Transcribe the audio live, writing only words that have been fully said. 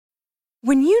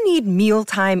When you need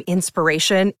mealtime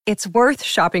inspiration, it's worth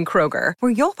shopping Kroger,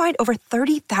 where you'll find over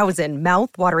 30,000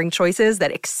 mouth-watering choices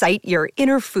that excite your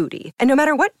inner foodie. And no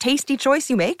matter what tasty choice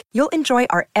you make, you'll enjoy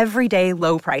our everyday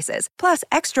low prices, plus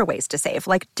extra ways to save,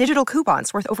 like digital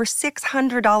coupons worth over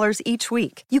 $600 each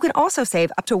week. You can also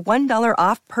save up to $1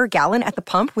 off per gallon at the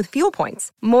pump with fuel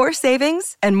points. More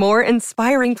savings and more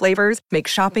inspiring flavors make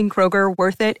shopping Kroger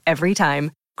worth it every time.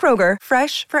 Kroger,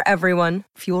 fresh for everyone.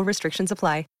 Fuel restrictions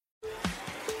apply.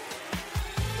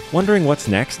 Wondering what's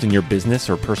next in your business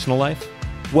or personal life?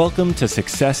 Welcome to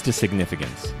Success to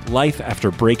Significance, Life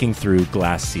After Breaking Through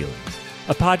Glass Ceilings,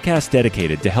 a podcast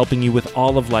dedicated to helping you with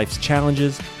all of life's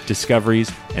challenges,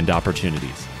 discoveries, and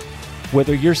opportunities.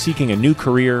 Whether you're seeking a new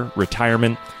career,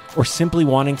 retirement, or simply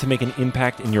wanting to make an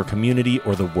impact in your community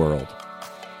or the world.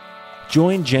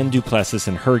 Join Jen Duplessis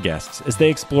and her guests as they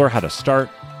explore how to start,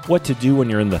 what to do when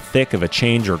you're in the thick of a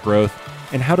change or growth,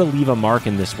 and how to leave a mark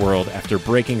in this world after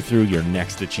breaking through your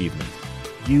next achievement.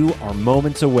 You are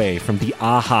moments away from the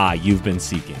aha you've been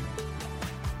seeking.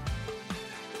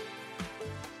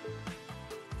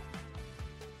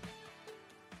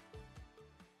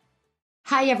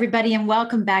 Hi, everybody, and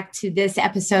welcome back to this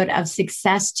episode of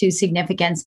Success to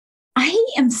Significance. I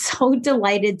am so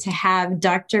delighted to have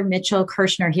Dr. Mitchell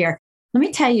Kirschner here. Let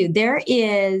me tell you, there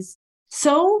is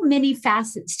so many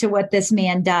facets to what this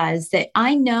man does that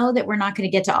I know that we're not going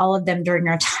to get to all of them during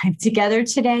our time together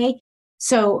today.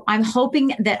 So I'm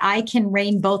hoping that I can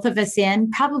rein both of us in,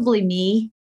 probably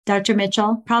me, Dr.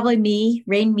 Mitchell, probably me,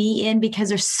 rein me in, because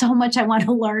there's so much I want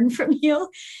to learn from you.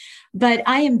 But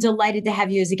I am delighted to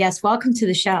have you as a guest. Welcome to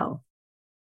the show.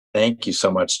 Thank you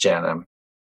so much, Jen.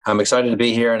 I'm excited to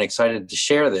be here and excited to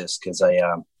share this because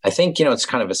I think, it's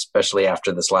kind of especially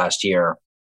after this last year.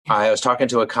 I was talking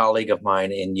to a colleague of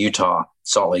mine in Utah,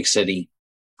 Salt Lake City,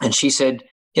 and she said,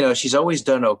 she's always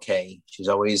done okay. She's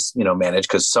always, managed,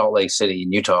 because Salt Lake City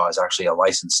in Utah is actually a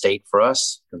licensed state for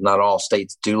us, because not all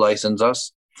states do license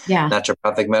us,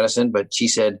 naturopathic medicine. But she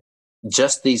said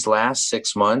just these last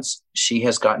 6 months, she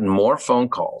has gotten more phone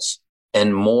calls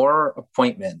and more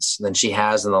appointments than she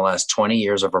has in the last 20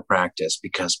 years of her practice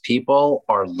because people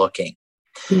are looking.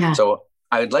 Yeah. So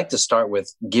I would like to start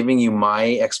with giving you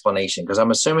my explanation, because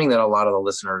I'm assuming that a lot of the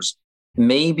listeners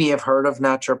maybe have heard of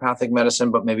naturopathic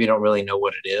medicine, but maybe don't really know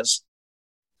what it is.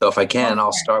 So if I can,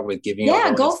 I'll start with giving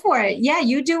you go for it. Yeah,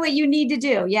 you do what you need to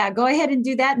do. Yeah, go ahead and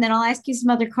do that. And then I'll ask you some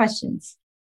other questions.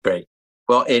 Great.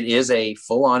 Well, it is a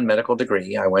full-on medical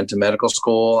degree. I went to medical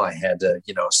school. I had to,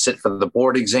 sit for the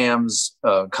board exams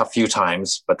a few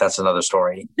times, but that's another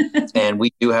story. And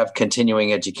we do have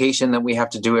continuing education that we have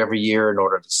to do every year in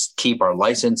order to keep our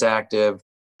license active.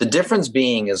 The difference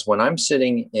being is when I'm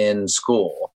sitting in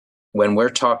school, when we're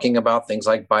talking about things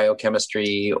like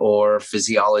biochemistry or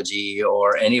physiology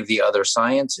or any of the other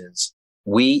sciences,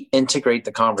 we integrate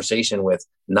the conversation with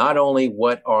not only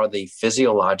what are the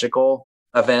physiological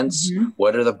events,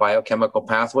 what are the biochemical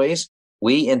pathways,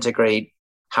 we integrate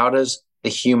how does the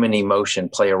human emotion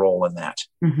play a role in that?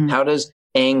 How does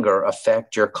anger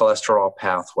affect your cholesterol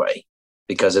pathway?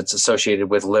 Because it's associated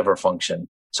with liver function.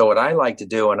 So what I like to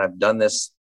do, and I've done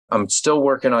this, I'm still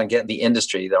working on getting the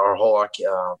industry, our whole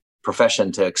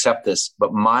profession to accept this,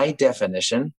 but my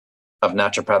definition of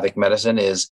naturopathic medicine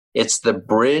is it's the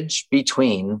bridge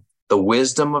between the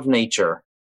wisdom of nature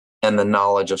and the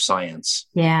knowledge of science.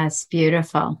 Yes,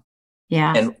 beautiful.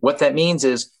 Yeah. And what that means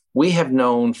is we have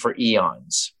known for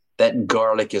eons that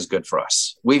garlic is good for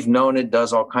us. We've known it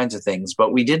does all kinds of things,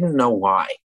 but we didn't know why.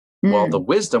 Well, the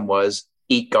wisdom was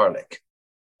eat garlic.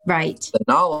 Right. The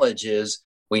knowledge is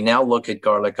we now look at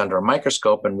garlic under a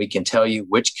microscope and we can tell you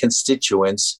which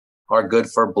constituents are good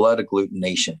for blood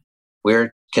agglutination. We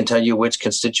can tell you which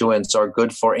constituents are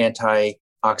good for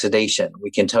antioxidation.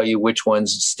 We can tell you which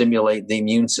ones stimulate the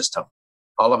immune system.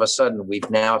 All of a sudden, we've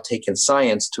now taken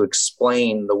science to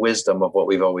explain the wisdom of what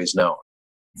we've always known.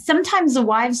 Sometimes a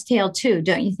wives' tale too,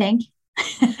 don't you think?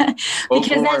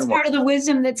 Because that's part of the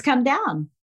wisdom that's come down.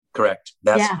 Correct.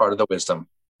 That's part of the wisdom.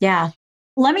 Yeah.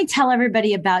 Let me tell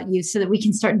everybody about you so that we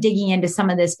can start digging into some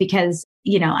of this because,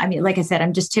 like I said,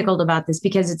 I'm just tickled about this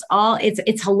because it's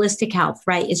holistic health,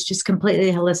 right? It's just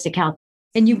completely holistic health.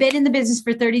 And you've been in the business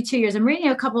for 32 years. I'm reading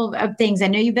a couple of things. I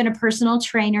know you've been a personal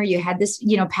trainer. You had this,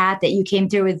 path that you came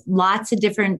through with lots of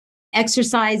different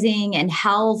exercising and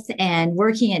health and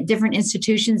working at different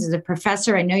institutions as a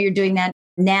professor. I know you're doing that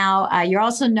now. You're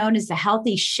also known as the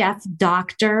healthy chef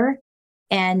doctor.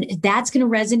 And that's going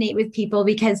to resonate with people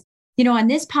because, on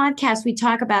this podcast, we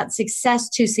talk about success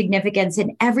to significance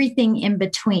and everything in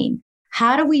between.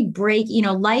 How do we break,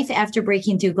 life after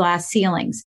breaking through glass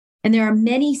ceilings? And there are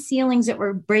many ceilings that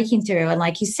we're breaking through. And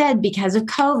like you said, because of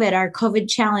COVID, our COVID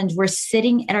challenge, we're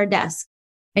sitting at our desk.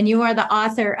 And you are the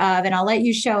author of, and I'll let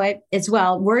you show it as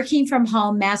well, Working from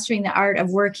Home, Mastering the Art of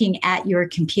Working at Your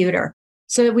Computer.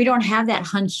 So that we don't have that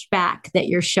hunchback that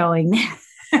you're showing.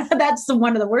 That's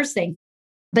one of the worst things.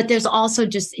 But there's also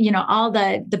just, all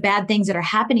the bad things that are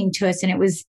happening to us. And it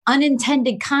was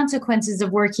unintended consequences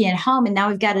of working at home. And now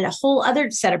we've got a whole other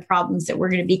set of problems that we're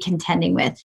going to be contending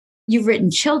with. You've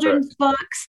written children's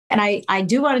books. And I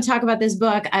do want to talk about this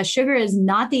book. Sugar is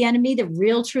not the enemy, the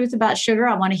real truth about sugar.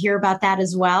 I want to hear about that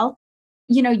as well.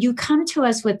 You come to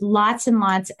us with lots and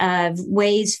lots of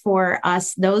ways for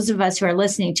us, those of us who are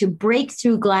listening, to break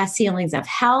through glass ceilings of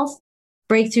health,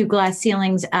 break through glass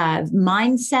ceilings of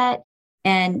mindset.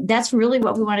 And that's really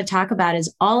what we want to talk about,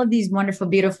 is all of these wonderful,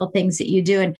 beautiful things that you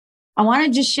do. And I want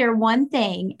to just share one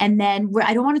thing, and then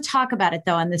I don't want to talk about it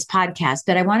though on this podcast,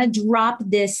 but I want to drop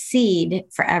this seed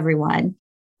for everyone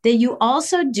that you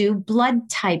also do blood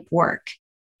type work.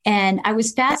 And I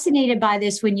was fascinated by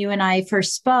this when you and I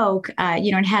first spoke,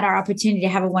 and had our opportunity to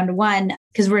have a one-to-one,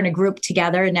 because we're in a group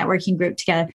together, a networking group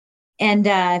together. And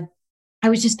I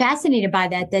was just fascinated by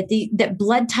that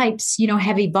blood types,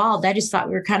 have evolved. I just thought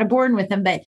we were kind of born with them,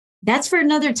 but that's for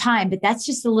another time. But that's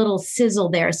just a little sizzle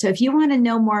there. So if you want to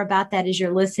know more about that as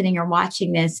you're listening or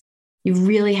watching this, you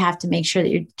really have to make sure that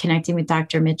you're connecting with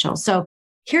Dr. Mitchell. So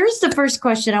here's the first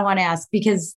question I want to ask,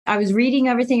 because I was reading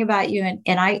everything about you,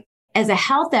 and I, as a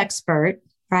health expert,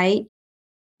 right?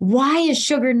 Why is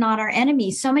sugar not our enemy?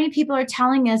 So many people are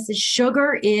telling us that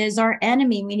sugar is our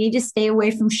enemy. We need to stay away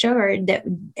from sugar, that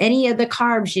any of the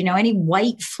carbs, any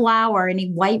white flour, any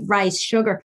white rice,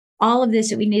 sugar, all of this,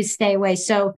 that we need to stay away.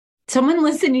 So someone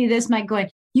listening to this might go,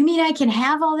 you mean I can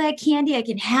have all that candy? I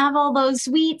can have all those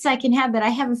sweets I can have, but I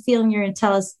have a feeling you're going to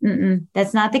tell us,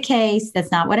 that's not the case.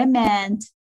 That's not what I meant.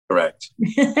 Correct.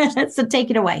 So take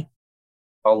it away.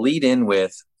 I'll lead in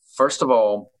with, first of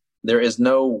all, there is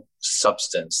no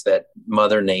substance that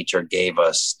Mother Nature gave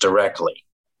us directly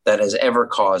that has ever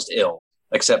caused ill,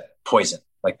 except poison,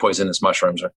 like poisonous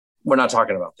mushrooms. We're not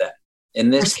talking about that.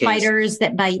 In this case, spiders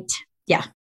that bite. Yeah.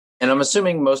 And I'm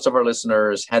assuming most of our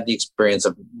listeners had the experience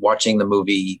of watching the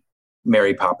movie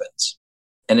Mary Poppins.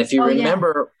 And if you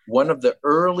remember, one of the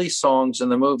early songs in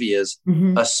the movie is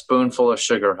a spoonful of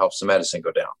sugar helps the medicine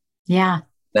go down. Yeah.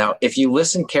 Now, if you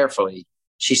listen carefully,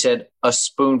 she said a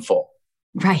spoonful.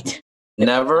 Right.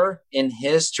 Never in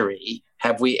history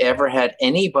have we ever had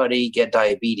anybody get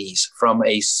diabetes from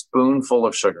a spoonful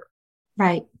of sugar.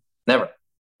 Right. Never.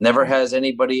 Never has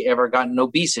anybody ever gotten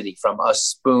obesity from a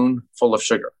spoonful of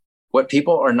sugar. What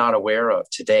people are not aware of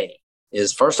today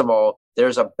is, first of all,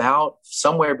 there's about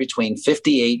somewhere between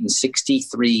 58 and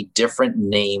 63 different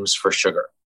names for sugar.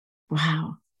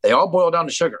 Wow. They all boil down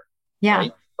to sugar. Yeah.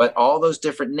 Right? But all those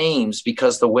different names,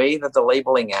 because the way that the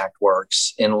Labeling Act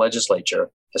works in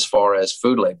legislature, as far as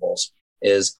food labels,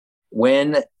 is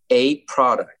when a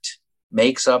product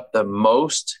makes up the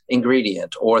most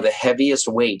ingredient or the heaviest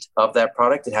weight of that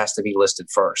product, it has to be listed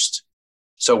first.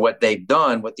 So what they've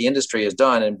done, what the industry has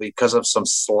done, and because of some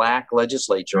slack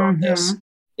legislature on this,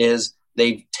 is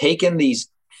they've taken these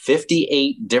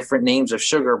 58 different names of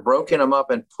sugar, broken them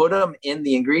up, and put them in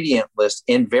the ingredient list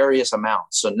in various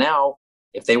amounts. So now,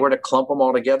 if they were to clump them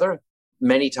all together,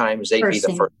 many times they'd be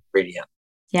the first ingredient.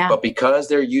 Yeah. But because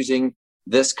they're using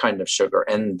this kind of sugar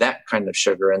and that kind of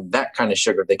sugar and that kind of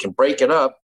sugar, they can break it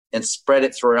up and spread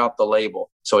it throughout the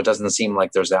label, so it doesn't seem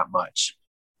like there's that much.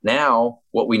 Now,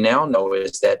 what we now know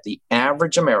is that the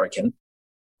average American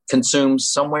consumes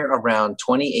somewhere around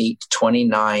 28 to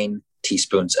 29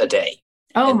 teaspoons a day.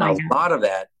 Oh, and my a God. lot of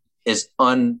that is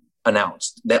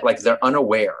unannounced, that like they're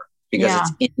unaware because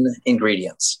it's in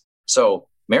ingredients. So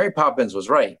Mary Poppins was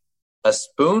right. A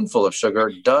spoonful of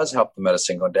sugar does help the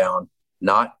medicine go down,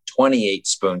 not 28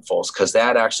 spoonfuls, because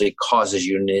that actually causes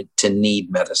you to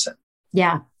need medicine.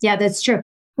 Yeah. Yeah, that's true.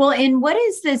 Well, and what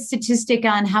is the statistic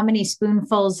on how many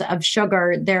spoonfuls of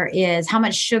sugar there is, how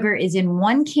much sugar is in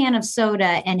one can of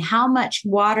soda, and how much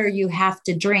water you have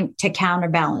to drink to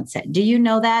counterbalance it? Do you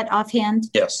know that offhand?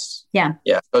 Yes. Yeah.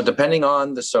 Yeah. So depending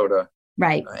on the soda.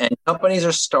 Right. And companies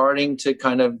are starting to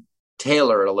kind of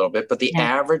tailor it a little bit, but the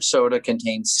average soda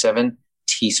contains 7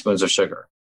 teaspoons of sugar.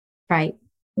 Right.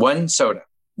 One soda,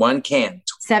 one can,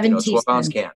 7 teaspoons. 12-ounce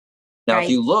can. Now, Right.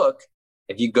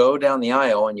 if you go down the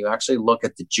aisle and you actually look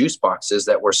at the juice boxes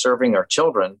that we're serving our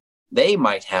children, they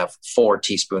might have 4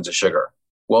 teaspoons of sugar.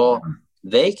 Well,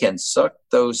 they can suck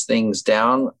those things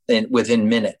down within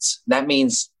minutes. That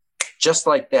means just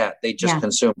like that, they just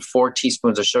consumed 4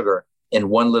 teaspoons of sugar in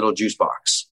one little juice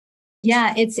box.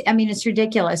 Yeah, it's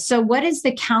ridiculous. So what is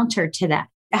the counter to that?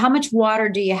 how much water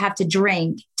do you have to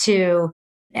drink to,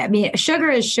 I mean, sugar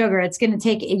is sugar. It's going to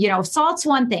take, salt's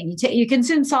one thing. You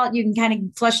consume salt, you can kind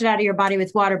of flush it out of your body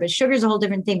with water, but sugar is a whole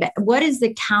different thing. But what is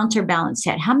the counterbalance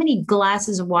to it? How many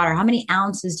glasses of water, how many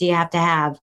ounces do you have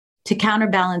to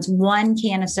counterbalance one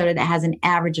can of soda that has an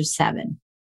average of 7?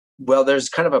 Well, there's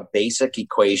kind of a basic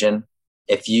equation.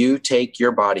 If you take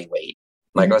your body weight,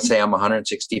 like let's say I'm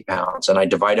 160 pounds and I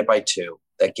divide it by 2,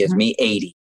 that gives me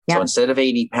 80. Yep. So instead of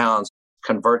 80 pounds,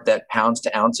 convert that pounds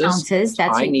to ounces. That's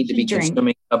I need to be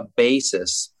consuming a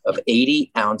basis of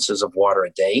 80 ounces of water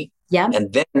a day. Yeah.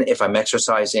 And then if I'm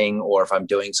exercising or if I'm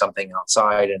doing something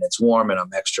outside and it's warm and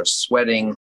I'm extra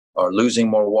sweating or losing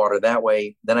more water that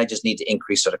way, then I just need to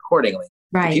increase it accordingly.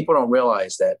 Right. People don't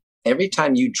realize that every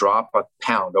time you drop a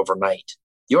pound overnight,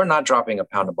 you're not dropping a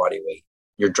pound of body weight.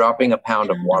 You're dropping a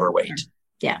pound of water weight.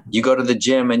 Yeah. You go to the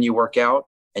gym and you work out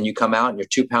and you come out and you're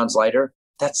 2 pounds lighter.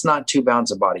 That's not 2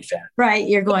 pounds of body fat. Right.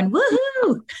 You're going,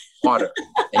 woohoo. Water.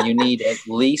 And you need at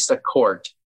least a quart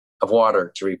of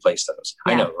water to replace those.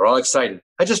 Yeah. I know. We're all excited.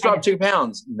 I just dropped 2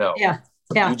 pounds. No. Yeah.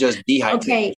 You just dehydrate.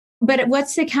 Okay. But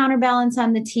what's the counterbalance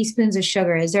on the teaspoons of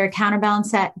sugar? Is there a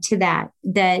counterbalance to that?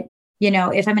 That,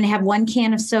 if I'm going to have 1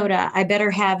 can of soda, I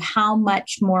better have how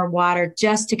much more water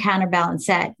just to counterbalance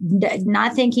that?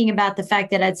 Not thinking about the fact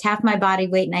that it's half my body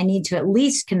weight and I need to at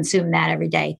least consume that every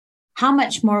day. How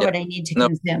much more would I need to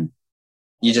consume?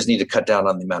 You just need to cut down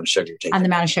on the amount of sugar you're taking. On the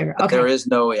amount of sugar. Okay. There is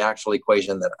no actual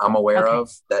equation that I'm aware of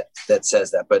that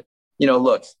says that. But,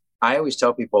 look, I always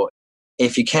tell people,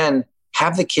 if you can,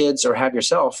 have the kids or have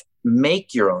yourself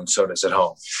make your own sodas at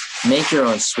home. Make your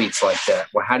own sweets like that.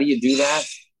 Well, how do you do that?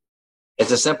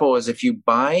 It's as simple as if you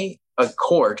buy a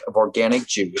quart of organic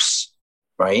juice,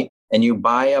 right? And you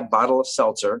buy a bottle of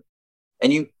seltzer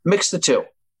and you mix the two.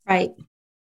 Right.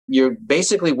 You're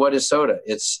basically, what is soda?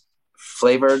 It's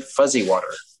flavored fuzzy water.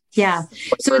 Yeah.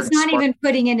 So it's not even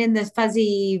putting it in the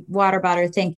fuzzy water bottle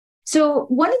thing. So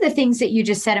one of the things that you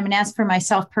just said, I'm going to ask for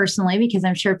myself personally, because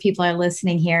I'm sure people are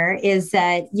listening here, is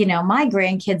that, my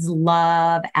grandkids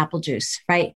love apple juice,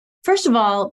 right? First of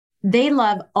all, they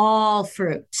love all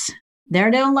fruits. They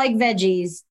don't like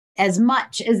veggies as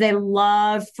much as they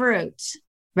love fruits.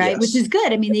 Right. Yes. Which is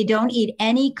good. I mean, they don't eat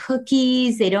any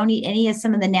cookies. They don't eat any of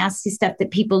some of the nasty stuff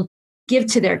that people give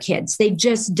to their kids. They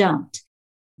just don't,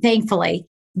 thankfully.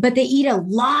 But they eat a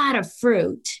lot of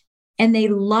fruit and they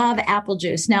love apple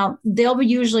juice. Now, they'll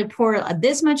usually pour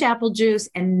this much apple juice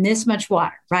and this much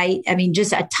water, right? I mean,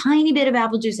 just a tiny bit of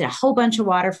apple juice and a whole bunch of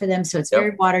water for them. So it's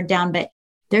very watered down, but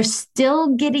they're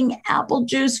still getting apple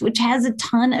juice, which has a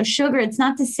ton of sugar. It's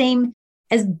not the same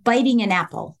as biting an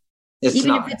apple.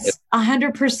 Even if it's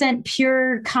 100%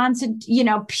 pure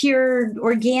pure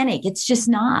organic, it's just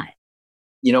not.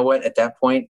 You know what? At that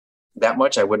point, that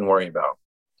much I wouldn't worry about.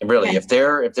 And really, if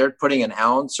they're putting an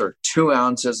ounce or 2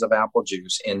 ounces of apple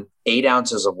juice in 8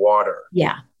 ounces of water,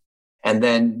 and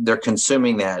then they're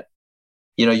consuming that,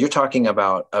 you're talking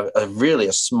about a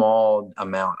really small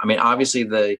amount. I mean, obviously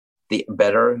the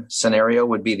better scenario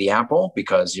would be the apple,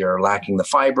 because you're lacking the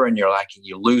fiber and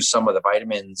you lose some of the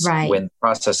vitamins when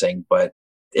processing. But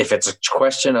if it's a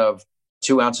question of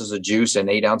 2 ounces of juice and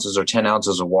 8 ounces or 10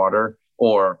 ounces of water,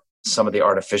 or some of the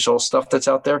artificial stuff that's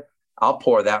out there, I'll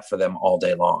pour that for them all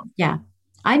day long. Yeah.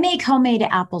 I make homemade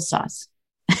applesauce.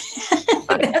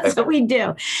 That's what we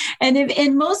do.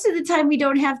 And most of the time we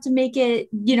don't have to make it,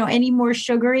 any more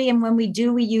sugary. And when we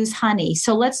do, we use honey.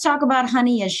 So let's talk about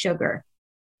honey as sugar.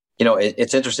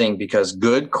 It's interesting because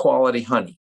good quality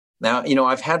honey. Now,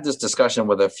 I've had this discussion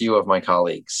with a few of my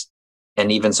colleagues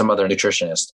and even some other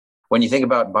nutritionists. When you think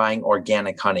about buying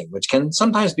organic honey, which can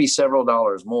sometimes be several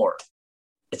dollars more,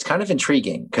 it's kind of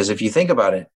intriguing, because if you think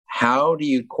about it, how do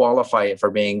you qualify it for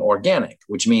being organic?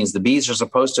 Which means the bees are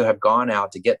supposed to have gone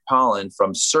out to get pollen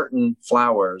from certain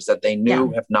flowers that they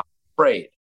knew have not sprayed.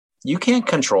 You can't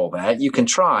control that. You can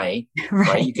try,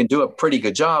 right? You can do a pretty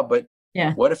good job, but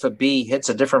what if a bee hits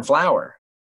a different flower?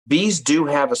 Bees do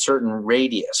have a certain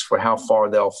radius for how far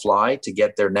they'll fly to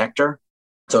get their nectar.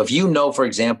 So if for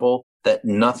example, that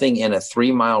nothing in a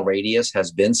 3-mile radius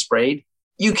has been sprayed,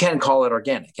 you can call it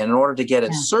organic. And in order to get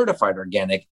it certified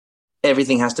organic,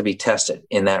 everything has to be tested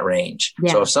in that range.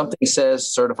 Yeah. So if something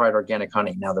says certified organic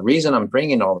honey, now the reason I'm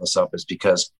bringing all this up is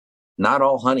because not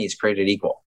all honey is created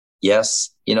equal. Yes,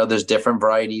 there's different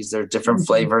varieties, there's different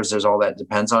flavors, there's all that.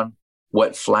 Depends on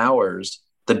what flowers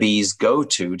the bees go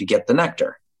to get the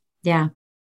nectar. Yeah.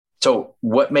 So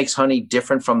what makes honey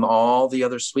different from all the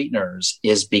other sweeteners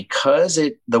is because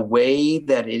the way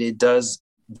that it does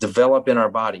develop in our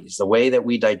bodies, the way that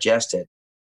we digest it,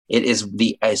 it is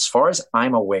as far as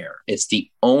I'm aware, it's the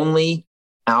only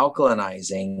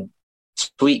alkalinizing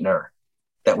sweetener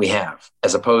that we have,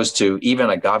 as opposed to even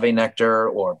agave nectar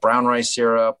or brown rice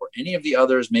syrup or any of the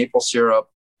others, maple syrup.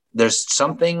 There's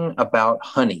something about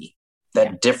honey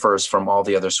that differs from all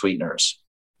the other sweeteners.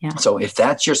 Yeah. So if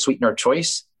that's your sweetener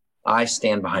choice, I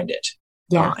stand behind it.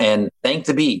 Yeah. And thank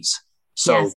the bees.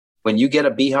 So when you get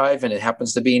a beehive and it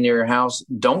happens to be near your house,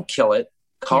 don't kill it.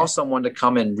 Call someone to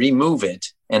come and remove it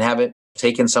and have it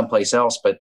taken someplace else.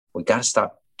 But we got to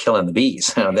stop killing the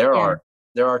bees. There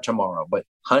are tomorrow. But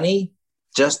honey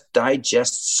just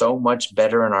digests so much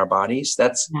better in our bodies.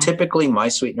 That's typically my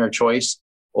sweetener choice.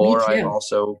 Or I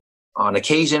also, on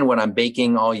occasion, when I'm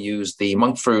baking, I'll use the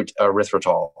monk fruit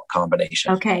erythritol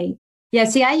combination. Okay. Yeah.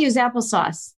 See, I use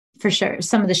applesauce for sure.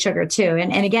 Some of the sugar too.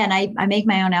 And again, I make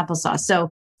my own applesauce. So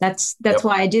that's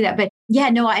why I do that. But yeah,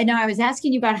 no, I know I was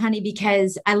asking you about honey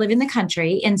because I live in the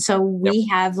country. And so we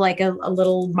have like a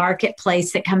little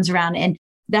marketplace that comes around, and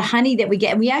the honey that we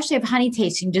get, and we actually have honey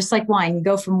tasting, just like wine. You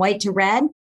go from white to red.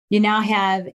 You now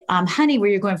have honey where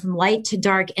you're going from light to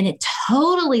dark, and it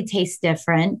totally tastes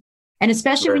different. And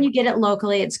especially when you get it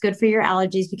locally, it's good for your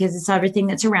allergies because it's everything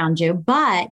that's around you.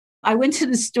 But I went to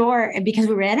the store, and because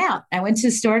we ran out, I went to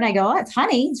the store and I go, oh, it's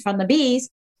honey. It's from the bees.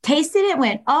 Tasted it,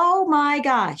 went, oh my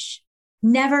gosh,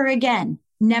 never again,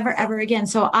 never, ever again.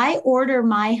 So I order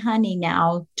my honey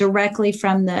now directly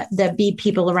from the bee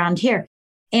people around here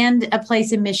and a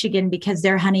place in Michigan because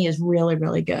their honey is really,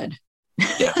 really good.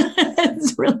 Yeah.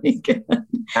 It's really good.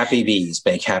 Happy bees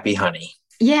make happy honey.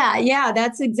 Yeah,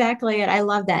 that's exactly it. I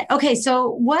love that. Okay,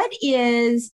 so what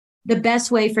is the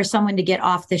best way for someone to get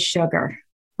off the sugar?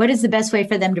 What is the best way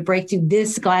for them to break through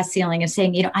this glass ceiling of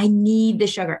saying, I need the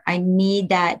sugar. I need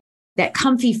that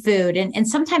comfy food. And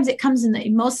sometimes it comes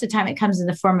most of the time it comes in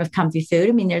the form of comfy food.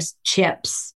 I mean, there's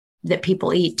chips that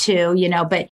people eat too,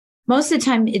 but most of the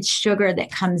time it's sugar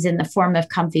that comes in the form of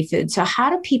comfy food. So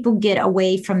how do people get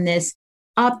away from this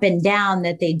up and down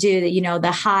that they do, that,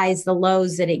 the highs, the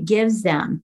lows that it gives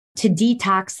them to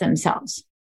detox themselves?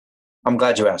 I'm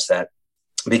glad you asked that.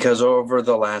 Because over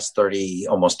the last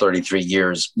almost 33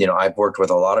 years, I've worked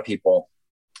with a lot of people,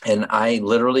 and I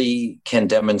literally can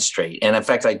demonstrate. And in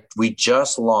fact, we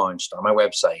just launched on my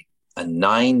website a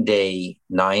 9-day,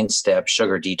 9-step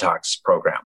sugar detox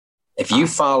program. If you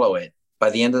follow it,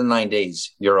 by the end of the 9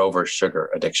 days, you're over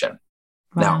sugar addiction.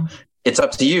 Wow. Now, it's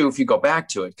up to you if you go back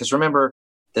to it. Because remember,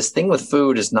 this thing with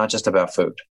food is not just about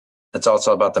food. It's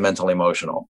also about the mental,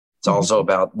 emotional. It's also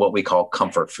about what we call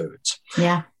comfort foods.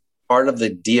 Yeah. Part of the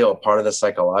deal, part of the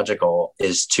psychological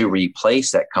is to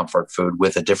replace that comfort food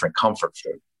with a different comfort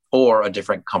food or a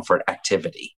different comfort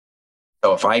activity.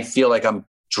 So if I feel like I'm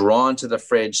drawn to the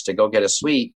fridge to go get a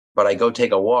sweet, but I go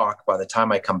take a walk, by the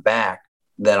time I come back,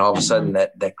 then all of a sudden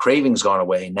that craving's gone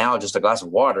away. Now just a glass of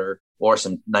water or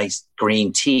some nice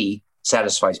green tea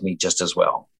satisfies me just as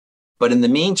well. But in the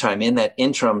meantime, in that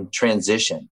interim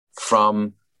transition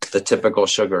from the typical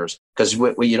sugars, because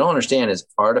what you don't understand is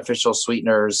artificial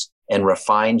sweeteners and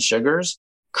refined sugars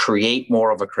create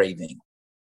more of a craving.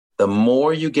 The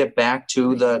more you get back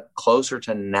to the closer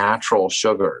to natural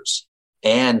sugars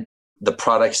and the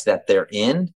products that they're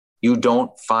in, you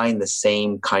don't find the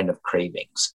same kind of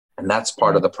cravings. And that's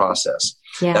part of the process.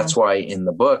 Yeah. That's why in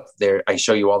the book I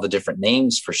show you all the different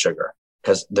names for sugar,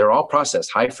 because they're all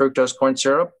processed. High fructose corn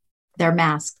syrup, they're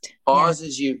masked.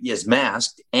 Is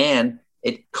masked, and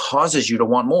it causes you to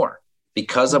want more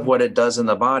because of what it does in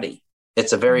the body.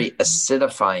 It's a very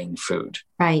acidifying food.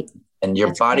 Right. And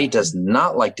your body does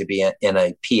not like to be in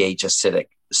a pH acidic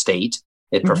state.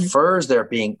 It prefers there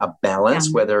being a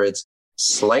balance, whether it's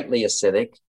slightly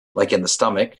acidic, like in the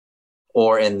stomach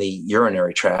or in the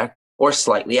urinary tract, or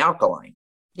slightly alkaline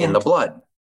in the blood.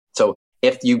 So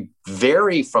if you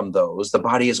vary from those, the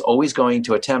body is always going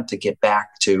to attempt to get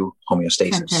back to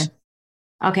homeostasis.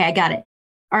 Okay, I got it.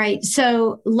 All right.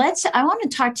 So I want to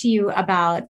talk to you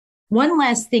about one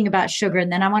last thing about sugar,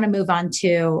 and then I want to move on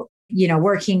to,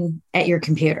 working at your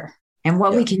computer and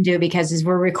what we can do, because as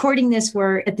we're recording this,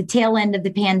 we're at the tail end of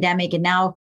the pandemic. And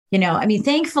now,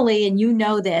 thankfully, and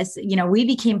this, we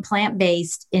became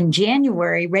plant-based in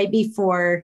January, right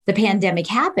before the pandemic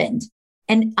happened.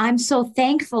 And I'm so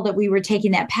thankful that we were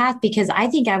taking that path, because I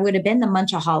think I would have been the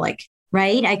munchaholic,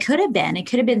 right? It could have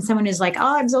been someone who's like,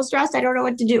 oh, I'm so stressed, I don't know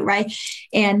what to do, right?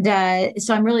 And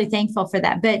so I'm really thankful for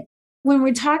that. But when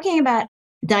we're talking about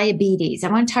diabetes, I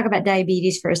want to talk about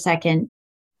diabetes for a second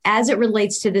as it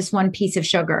relates to this one piece of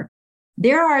sugar.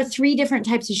 There are 3 different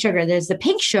types of sugar. There's the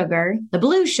pink sugar, the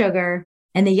blue sugar,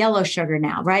 and the yellow sugar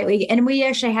now, right? We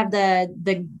actually have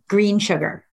the green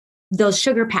sugar, those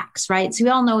sugar packs, right? So we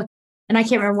all know, and I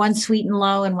can't remember, one's sweet and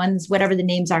low and one's whatever the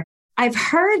names are. I've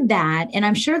heard that, and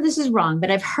I'm sure this is wrong,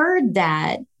 but I've heard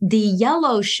that the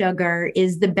yellow sugar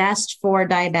is the best for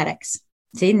diabetics.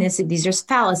 See, these are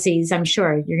fallacies, I'm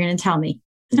sure you're going to tell me.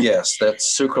 Yes,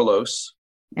 that's sucralose.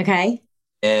 Okay.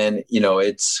 And,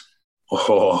 you're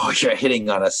hitting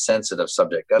on a sensitive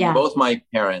subject. Yeah. Both my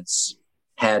parents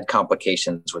had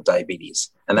complications with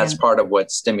diabetes. And that's part of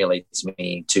what stimulates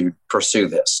me to pursue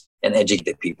this and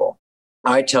educate people.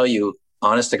 I tell you,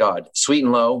 honest to God, Sweet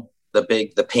and Low,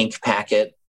 the pink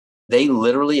packet, they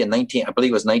literally I believe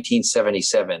it was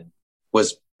 1977,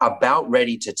 was about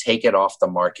ready to take it off the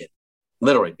market.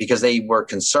 Literally, because they were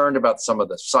concerned about some of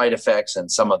the side effects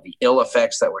and some of the ill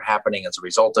effects that were happening as a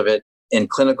result of it. In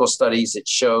clinical studies, it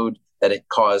showed that it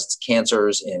caused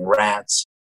cancers in rats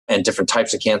and different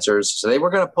types of cancers. So they were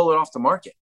going to pull it off the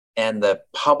market. And the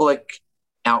public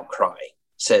outcry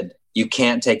said, you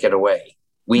can't take it away.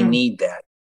 We need that.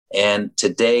 And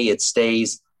today it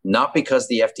stays, not because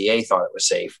the FDA thought it was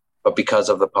safe, but because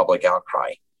of the public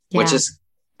outcry, which is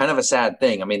kind of a sad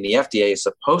thing. I mean, the FDA is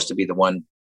supposed to be the one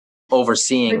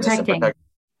overseeing this and protecting.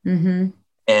 Mm-hmm.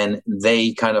 And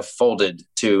they kind of folded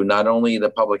to not only the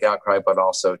public outcry, but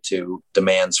also to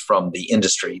demands from the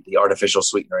industry, the artificial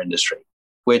sweetener industry,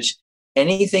 which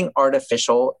anything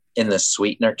artificial in the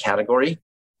sweetener category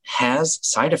has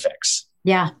side effects.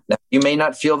 Yeah. Now, you may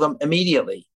not feel them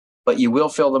immediately, but you will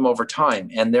feel them over time.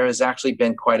 And there has actually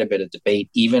been quite a bit of debate,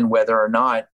 even whether or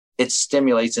not it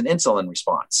stimulates an insulin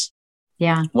response.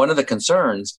 Yeah. One of the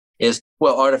concerns is,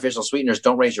 well, artificial sweeteners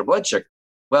don't raise your blood sugar.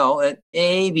 Well, it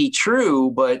may be true,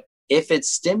 but if it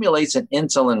stimulates an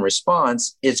insulin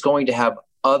response, it's going to have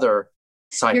other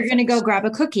side effects. You're going to go grab a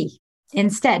cookie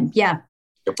instead. Yeah.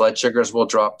 Your blood sugars will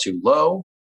drop too low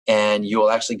and you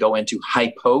will actually go into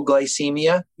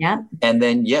hypoglycemia. Yeah. And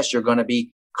then, yes, you're going to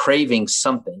be craving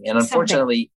something. And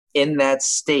unfortunately, in that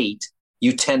state,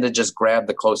 you tend to just grab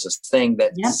the closest thing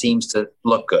that seems to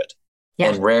look good. Yeah.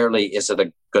 And rarely is it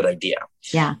a good idea.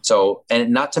 Yeah. So,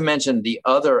 and not to mention the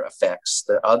other effects,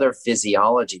 the other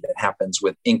physiology that happens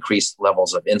with increased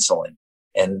levels of insulin.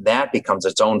 And that becomes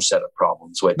its own set of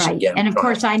problems, which again. And of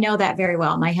course, I know that very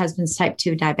well. My husband's type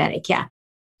 2 diabetic. Yeah.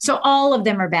 So all of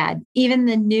them are bad. Even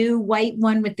the new white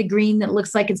one with the green that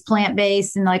looks like it's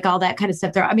plant-based and like all that kind of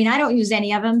stuff. I mean, I don't use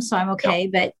any of them, so I'm okay,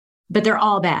 but they're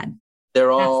all bad.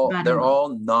 They're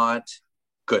all not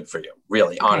good for you,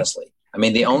 really, honestly. I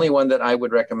mean, the only one that I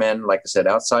would recommend, like I said,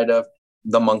 outside of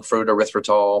the monk fruit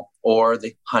erythritol or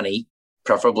the honey,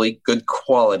 preferably good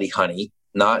quality honey,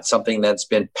 not something that's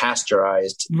been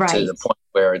pasteurized to the point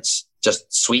where it's just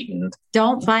sweetened.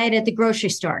 Don't buy it at the grocery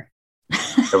store.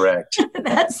 Correct.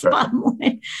 That's the bottom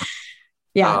line.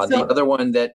 Yeah. The other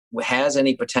one that has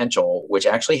any potential, which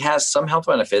actually has some health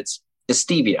benefits, is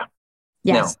stevia.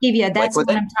 Yeah, now, stevia. That's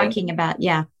what I'm talking about.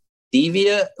 Yeah.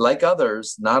 Stevia, like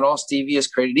others, not all stevia is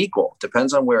created equal.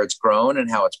 Depends on where it's grown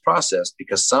and how it's processed,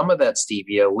 because some of that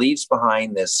stevia leaves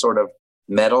behind this sort of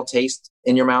metal taste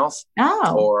in your mouth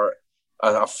or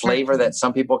a flavor that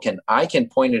some people I can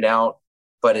point it out,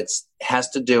 but it has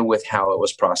to do with how it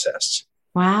was processed.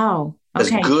 Wow.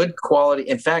 There's good quality.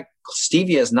 In fact,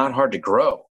 stevia is not hard to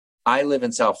grow. I live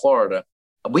in South Florida.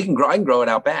 I can grow it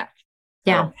out back.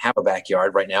 Yeah. I don't have a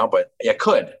backyard right now, but I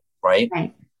could, right?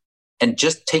 Right. And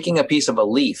just taking a piece of a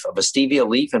stevia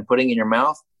leaf and putting it in your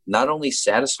mouth, not only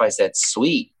satisfies that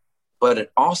sweet, but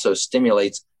it also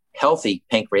stimulates healthy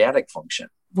pancreatic function.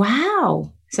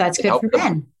 Wow. So that's good for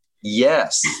men.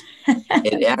 Yes,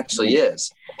 it actually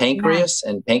is. Pancreas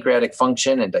and pancreatic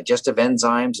function and digestive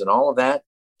enzymes and all of that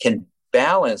can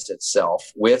balance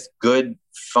itself with good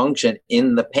function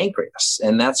in the pancreas.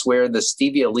 And that's where the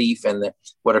stevia leaf and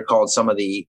what are called some of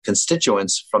the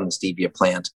constituents from the stevia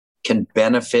plant can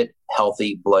benefit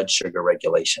healthy blood sugar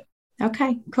regulation.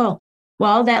 Okay, cool.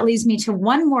 Well, that leads me to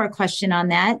one more question on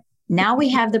that. Now we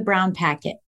have the brown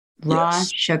packet, raw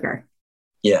sugar.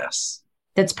 Yes.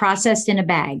 That's processed in a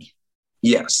bag.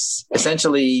 Yes.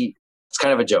 Essentially, it's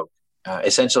kind of a joke.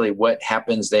 Essentially, what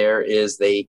happens there is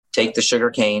they take the sugar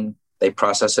cane, they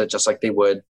process it just like they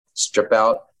would, strip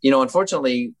out.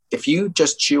 Unfortunately, if you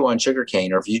just chew on sugar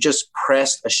cane or if you just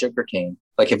press a sugar cane,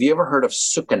 like have you ever heard of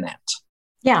succinat?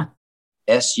 Yeah.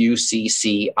 Succinat.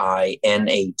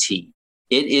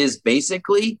 It is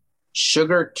basically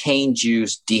sugar cane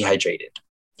juice dehydrated.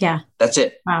 Yeah. That's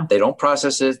it. Wow. They don't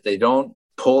process it. They don't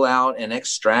pull out and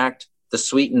extract the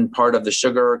sweetened part of the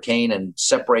sugar cane and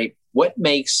separate what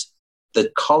makes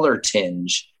the color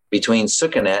tinge between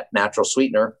succinat, natural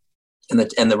sweetener,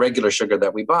 and the regular sugar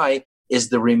that we buy is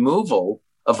the removal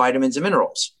of vitamins and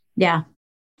minerals. Yeah.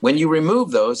 When you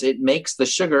remove those, it makes the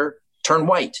sugar turn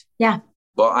white. Yeah.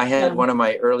 Well, I had one of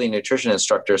my early nutrition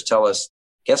instructors tell us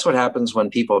Guess what happens when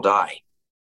people die?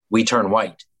 We turn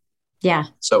white. Yeah.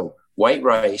 So white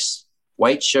rice,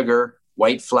 white sugar,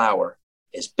 white flour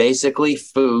is basically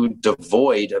food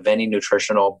devoid of any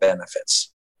nutritional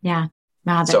benefits. Yeah.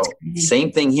 Wow, that's so crazy.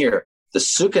 Same thing here. The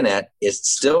sucanat, it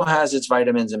still has its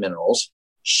vitamins and minerals.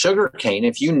 Sugarcane,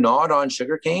 if you gnawed on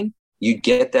sugarcane, you'd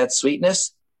get that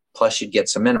sweetness, plus you'd get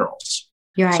some minerals.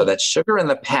 You're right. So that sugar in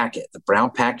the packet, the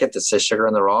brown packet that says sugar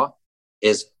in the raw,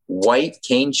 is white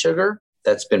cane sugar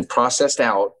that's been processed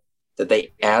out, that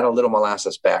they add a little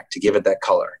molasses back to give it that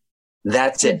color.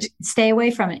 That's it. Stay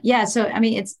away from it. Yeah. So, I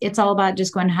mean, it's all about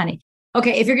just going honey.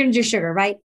 Okay. If you're going to do sugar,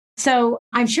 right? So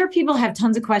I'm sure people have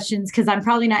tons of questions because I'm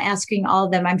probably not asking all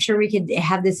of them. I'm sure we could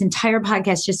have this entire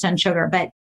podcast just on sugar, but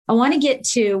I want to get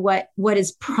to what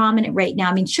is prominent right now.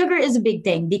 I mean, sugar is a big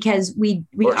thing because we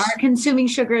are consuming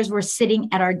sugar as we're sitting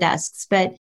at our desks.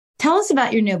 But tell us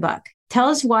about your new book. Tell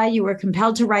us why you were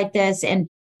compelled to write this. And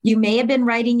you may have been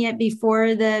writing it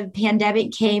before the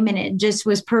pandemic came and it just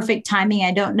was perfect timing.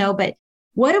 I don't know. But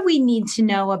what do we need to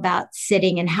know about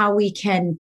sitting and how we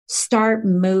can start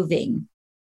moving?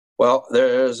 Well,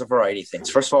 there's a variety of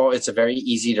things. First of all, it's a very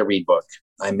easy to read book.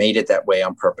 I made it that way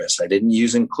on purpose. I didn't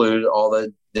include all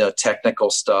the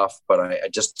technical stuff, but I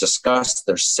just discussed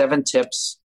there's 7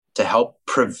 tips to help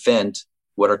prevent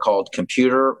what are called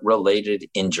computer-related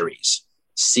injuries,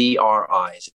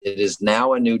 CRIs. It is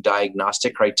now a new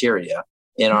diagnostic criteria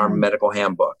in our medical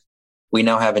handbook. We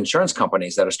now have insurance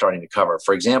companies that are starting to cover.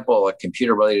 For example, a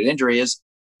computer-related injury is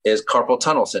carpal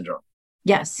tunnel syndrome.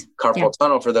 Yes. Carpal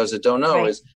tunnel, for those that don't know,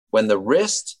 is when the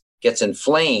wrist gets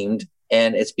inflamed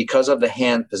and it's because of the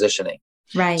hand positioning.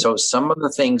 Right. So some of the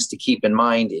things to keep in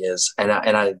mind is, and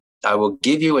I will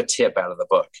give you a tip out of the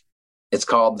book. It's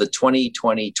called the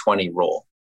 20-20-20 rule.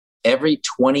 Every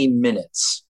 20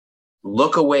 minutes,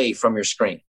 look away from your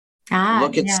screen.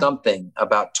 Look at something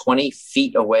about 20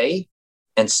 feet away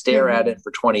and stare at it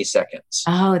for 20 seconds.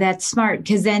 Oh, that's smart.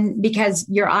 Because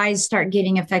your eyes start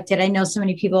getting affected. I know so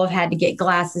many people have had to get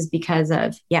glasses because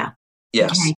of,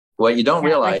 Yes. Okay. What you don't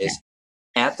realize,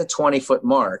 at the 20-foot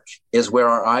mark is where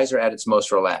our eyes are at its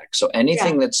most relaxed. So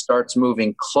anything that starts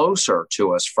moving closer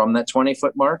to us from that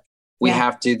 20-foot mark, we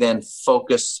have to then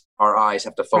focus, our eyes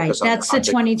have to focus on. That's the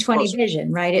 20-20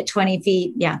 vision, right? At 20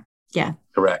 feet. Yeah. Yeah.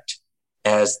 Correct.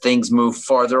 As things move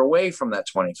farther away from that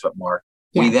 20-foot mark,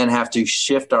 we then have to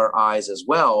shift our eyes as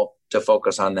well to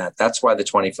focus on that. That's why the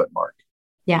 20-foot mark.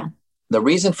 Yeah. The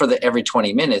reason for the every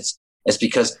 20 minutes is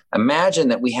because imagine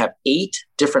that we have 8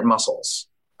 different muscles,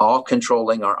 all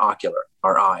controlling our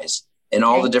eyes in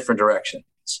all the different directions.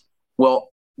 Well,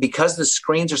 because the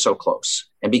screens are so close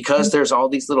and because there's all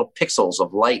these little pixels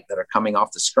of light that are coming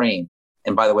off the screen.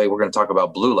 And by the way, we're going to talk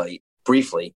about blue light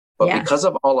briefly, but because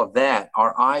of all of that,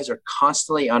 our eyes are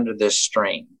constantly under this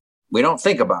strain. We don't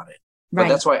think about it. But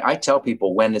that's why I tell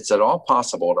people when it's at all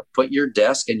possible to put your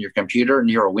desk and your computer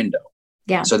near a window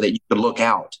so that you can look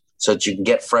out, so that you can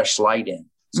get fresh light in,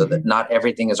 so that not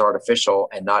everything is artificial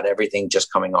and not everything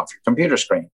just coming off your computer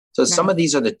screen. So some of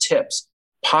these are the tips.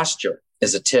 Posture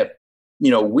is a tip.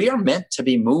 We are meant to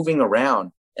be moving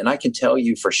around. And I can tell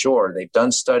you for sure, they've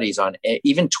done studies on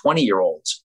even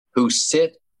 20-year-olds who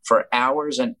sit for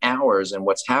hours and hours. And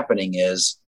what's happening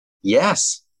is,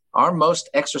 yes, our most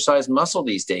exercised muscle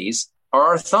these days are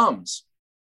our thumbs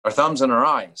and our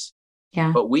eyes.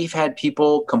 Yeah. But we've had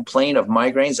people complain of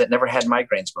migraines that never had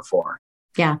migraines before.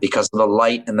 Yeah. Because of the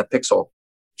light and the pixel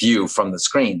view from the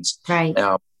screens. Right.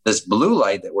 Now, this blue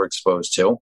light that we're exposed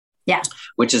to,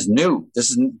 which is new.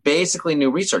 This is basically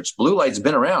new research. Blue light's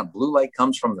been around. Blue light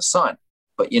comes from the sun.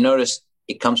 But you notice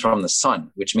it comes from the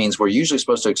sun, which means we're usually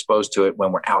supposed to expose to it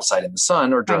when we're outside in the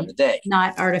sun or during the day.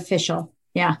 Not artificial.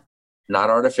 Yeah. Not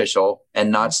artificial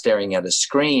and not staring at a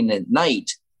screen at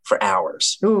night for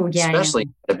hours. Ooh, especially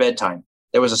at bedtime.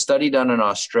 There was a study done in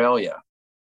Australia.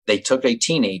 They took a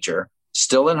teenager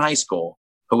still in high school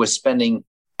who was spending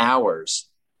hours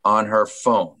on her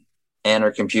phone and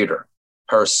her computer.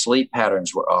 Her sleep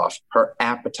patterns were off. Her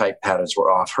appetite patterns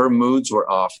were off. Her moods were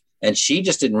off. And she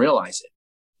just didn't realize it.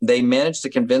 They managed to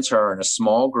convince her and a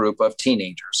small group of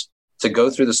teenagers to go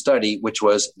through the study, which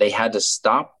was they had to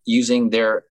stop using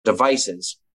their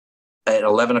devices at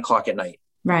 11 o'clock at night.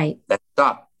 Right. That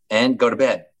stop and go to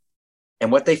bed.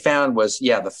 And what they found was,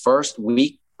 the first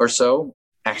week or so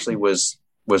actually was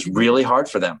really hard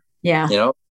for them.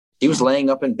 Yeah. He was laying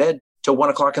up in bed till 1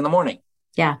 o'clock in the morning.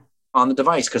 Yeah. On the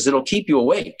device, because it'll keep you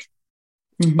awake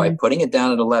by putting it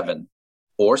down at 11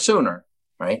 or sooner,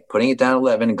 right? Putting it down at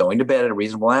 11 and going to bed at a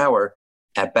reasonable hour.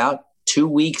 About 2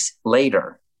 weeks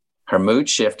later, her mood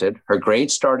shifted. Her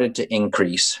grades started to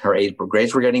increase. Her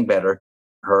grades were getting better.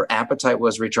 Her appetite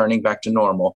was returning back to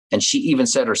normal. And she even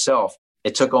said herself,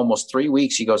 it took almost 3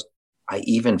 weeks. She goes, I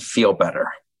even feel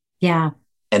better. Yeah.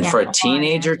 And yeah. for a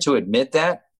teenager to admit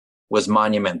that was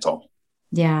monumental.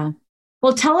 Yeah.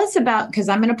 Well, tell us about, because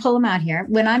I'm going to pull them out here.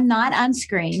 When I'm not on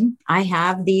screen, I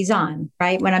have these on,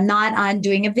 right? When I'm not on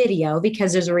doing a video,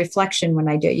 because there's a reflection when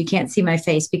I do it. You can't see my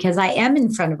face because I am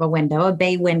in front of a window, a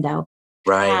bay window.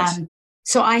 Right.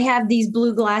 So I have these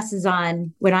blue glasses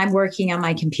on when I'm working on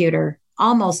my computer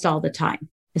almost all the time,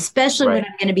 especially when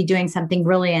I'm going to be doing something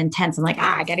really intense. I'm like,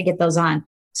 I got to get those on.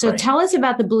 So tell us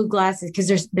about the blue glasses,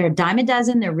 because they're a dime a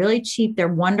dozen. They're really cheap. They're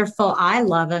wonderful. I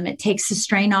love them. It takes the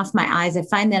strain off my eyes. I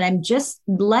find that I'm just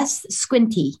less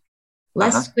squinty.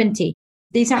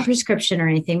 These aren't prescription or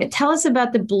anything, but tell us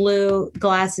about the blue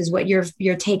glasses, what your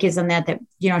take is on that,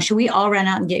 should we all run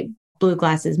out and get blue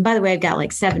glasses? And by the way, I've got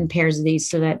like 7 pairs of these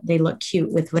so that they look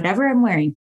cute with whatever I'm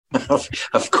wearing.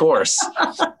 Of course.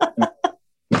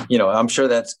 I'm sure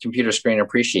that computer screen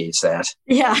appreciates that.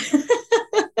 Yeah.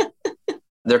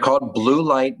 They're called blue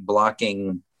light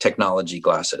blocking technology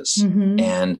glasses. Mm-hmm.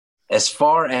 And as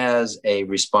far as a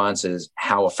response is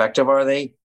how effective are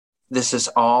they? This is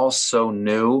all so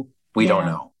new. We don't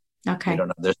know. Okay. We don't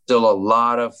know. There's still a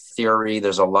lot of theory.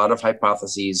 There's a lot of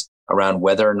hypotheses around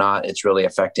whether or not it's really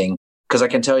affecting. Because I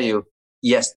can tell you,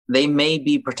 yes, they may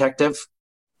be protective,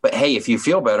 but hey, if you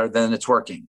feel better, then it's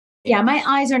working. Yeah, my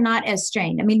eyes are not as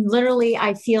strained. I mean, literally,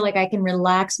 I feel like I can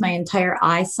relax my entire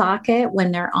eye socket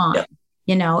when they're on. Yeah.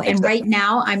 And right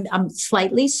now I'm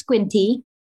slightly squinty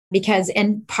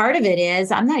and part of it is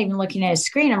I'm not even looking at a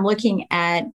screen. I'm looking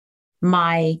at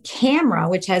my camera,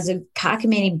 which has a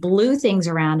cockamamie blue things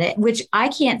around it, which I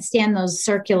can't stand those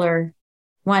circular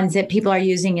ones that people are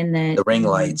using in the ring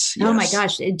lights. Oh my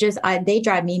gosh. They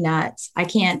drive me nuts. I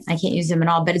can't use them at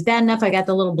all, but it's bad enough. I got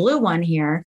the little blue one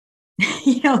here,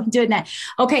 doing that.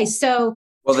 Okay. So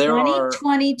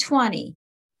 20,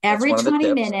 every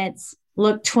 20 minutes,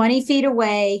 look 20 feet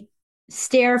away,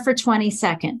 stare for 20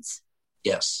 seconds.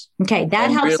 Yes. Okay.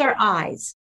 That helps our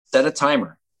eyes. Set a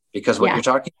timer, because what you're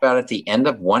talking about at the end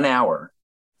of 1 hour,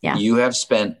 you have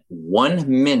spent 1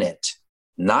 minute,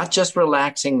 not just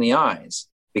relaxing the eyes,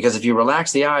 because if you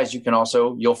relax the eyes,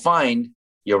 you'll find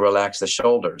you'll relax the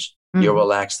shoulders, you'll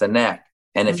relax the neck.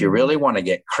 And if you really want to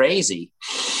get crazy,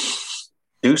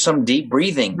 do some deep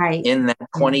breathing in that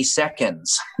 20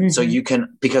 seconds. So you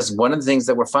can, because one of the things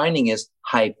that we're finding is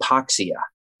hypoxia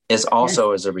is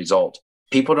also as a result.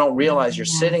 People don't realize you're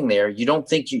sitting there. You don't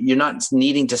think you're not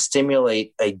needing to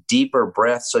stimulate a deeper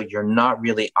breath. So you're not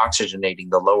really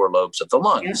oxygenating the lower lobes of the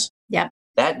lungs. Yeah.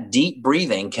 That deep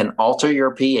breathing can alter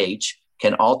your pH,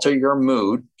 can alter your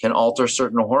mood, can alter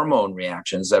certain hormone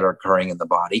reactions that are occurring in the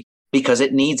body because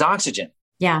it needs oxygen.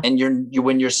 Yeah. And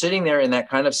when you're sitting there in that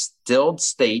kind of stilled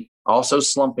state, also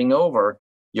slumping over,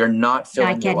 you're not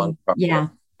filling your lungs properly.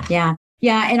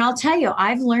 Yeah. And I'll tell you,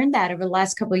 I've learned that over the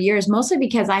last couple of years, mostly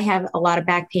because I have a lot of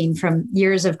back pain from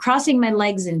years of crossing my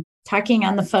legs and talking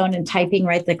on the phone and typing,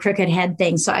 the crooked head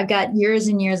thing. So I've got years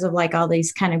and years of all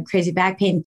these kind of crazy back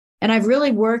pain. And I've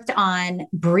really worked on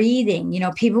breathing.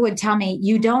 People would tell me,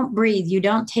 you don't breathe, you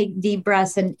don't take deep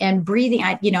breaths, and breathing,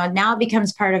 now it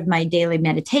becomes part of my daily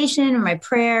meditation and my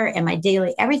prayer and my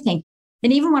daily everything.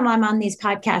 And even when I'm on these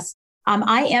podcasts,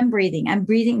 I am breathing. I'm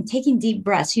breathing, taking deep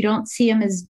breaths. You don't see them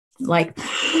as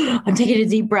I'm taking a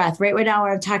deep breath right now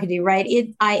when I'm talking to you, right?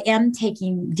 I am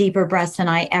taking deeper breaths than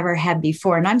I ever had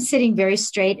before. And I'm sitting very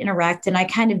straight and erect. And I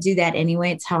kind of do that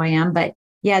anyway. It's how I am. But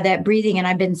yeah, that breathing. And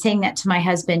I've been saying that to my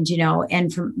husband,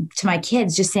 and to my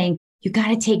kids, just saying, you got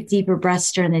to take deeper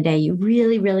breaths during the day. You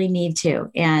really, really need to.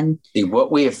 And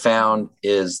what we have found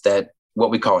is that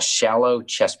what we call shallow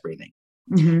chest breathing,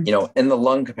 in the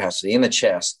lung capacity, in the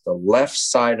chest, the left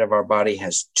side of our body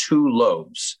has 2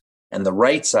 lobes and the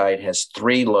right side has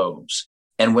 3 lobes.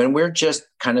 And when we're just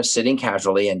kind of sitting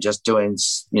casually and just doing,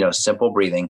 simple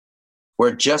breathing,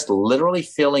 we're just literally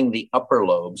filling the upper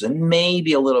lobes and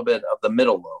maybe a little bit of the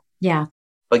middle lobe. Yeah.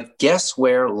 But guess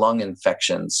where lung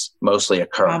infections mostly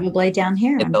occur? Probably down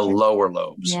here. In the lower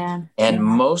lobes. Yeah. And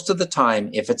most of the time,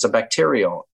 if it's a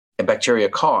bacteria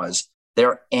cause,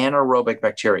 they're anaerobic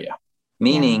bacteria,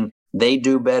 meaning they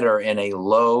do better in a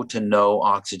low to no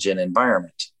oxygen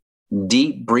environment.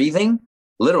 Deep breathing,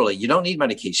 literally, you don't need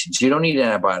medications. You don't need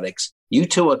antibiotics. You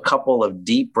do a couple of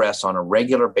deep breaths on a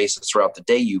regular basis throughout the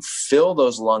day. You fill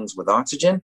those lungs with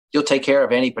oxygen. You'll take care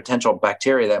of any potential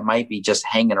bacteria that might be just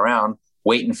hanging around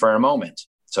waiting for a moment.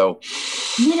 So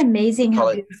isn't it amazing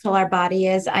how beautiful our body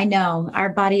is? I know our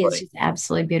body is just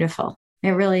absolutely beautiful.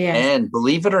 It really is. And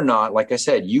believe it or not, like I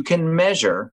said, you can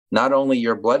measure not only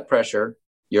your blood pressure,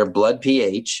 your blood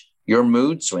pH, your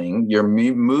mood swing, your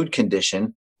mood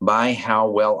condition by how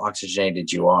well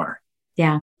oxygenated you are.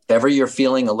 Yeah. If ever you're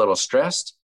feeling a little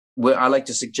stressed, I like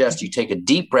to suggest you take a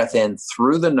deep breath in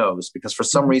through the nose, because for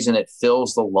some reason it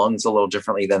fills the lungs a little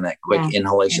differently than that quick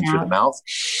inhalation through the mouth.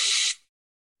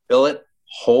 Fill it,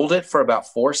 hold it for about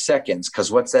 4 seconds,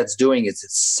 because what that's doing is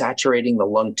it's saturating the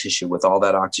lung tissue with all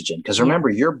that oxygen. Because remember,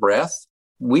 your breath,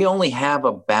 we only have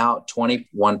about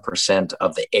 21%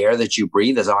 of the air that you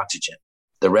breathe is oxygen.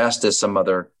 The rest is some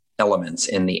other elements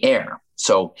in the air.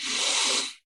 So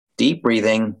deep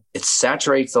breathing, it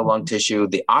saturates the lung tissue,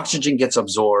 the oxygen gets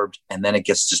absorbed, and then it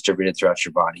gets distributed throughout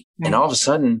your body. Right. And all of a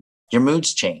sudden, your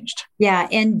mood's changed. Yeah.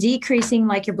 And decreasing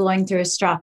like you're blowing through a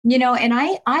straw. And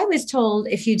I was told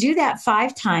if you do that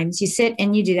 5 times, you sit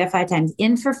and you do that 5 times,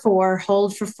 in for 4,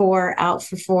 hold for 4, out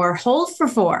for 4, hold for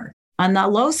 4 on the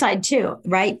low side too,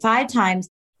 right? 5 times,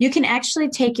 you can actually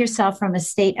take yourself from a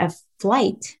state of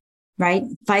flight, right?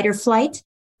 Fight or flight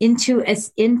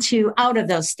into out of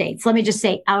those states. Let me just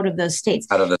say out of those states.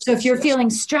 So if you're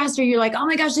feeling stressed or you're like, oh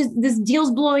my gosh, this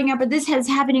deal's blowing up or this is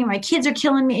happening, or my kids are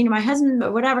killing me, my husband,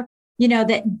 or whatever,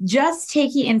 that just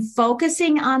taking and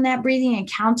focusing on that breathing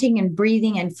and counting and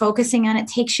breathing and focusing on it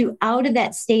takes you out of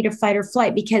that state of fight or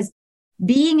flight, because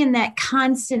being in that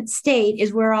constant state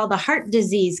is where all the heart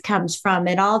disease comes from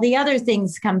and all the other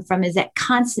things come from, is that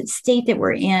constant state that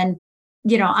we're in,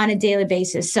 on a daily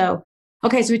basis. So,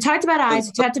 okay. So we talked about eyes,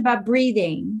 we talked about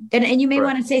breathing, and you may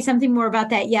want to say something more about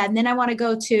that. Yeah. And then I want to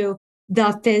go to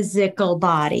the physical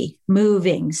body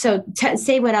moving. So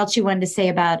say what else you wanted to say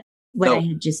about what I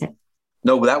had just said.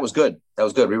 No, that was good. That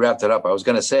was good. We wrapped it up. I was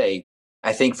going to say,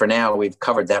 I think for now we've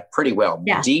covered that pretty well.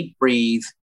 Yeah. Deep breathe,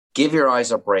 give your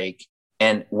eyes a break.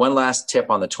 And one last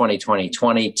tip on the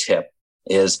 20-20-20 tip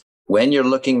is when you're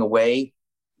looking away,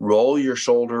 roll your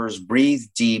shoulders, breathe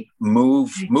deep,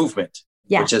 movement,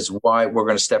 which is why we're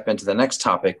going to step into the next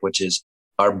topic, which is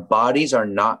our bodies are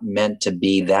not meant to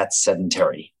be that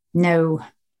sedentary. No.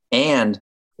 And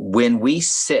when we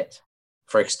sit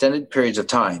for extended periods of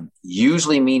time,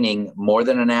 usually meaning more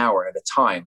than an hour at a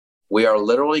time, we are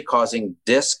literally causing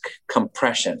disc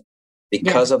compression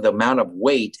because of the amount of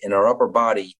weight in our upper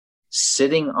body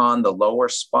sitting on the lower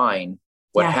spine.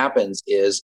 What happens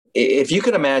is, if you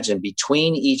can imagine,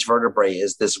 between each vertebrae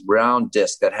is this round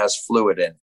disc that has fluid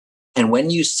in it. And when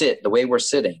you sit the way we're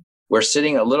sitting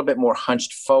a little bit more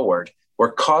hunched forward.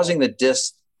 We're causing the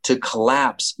disc to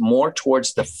collapse more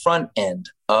towards the front end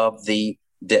of the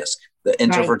disc, the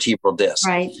intervertebral disc.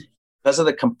 Right. Because of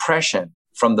the compression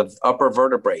from the upper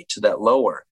vertebrae to that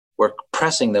lower, we're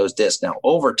pressing those discs. Now,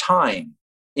 over time,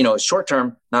 short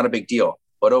term, not a big deal.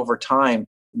 But over time,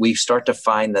 we start to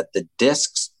find that the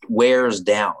disc wears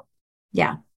down.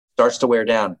 Yeah. Starts to wear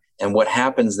down. And what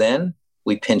happens then?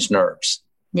 We pinch nerves.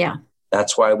 Yeah.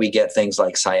 That's why we get things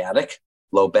like sciatic,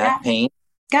 low back pain.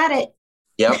 Got it.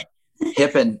 Yep.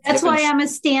 That's why I'm a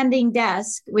standing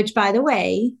desk, which, by the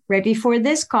way, right before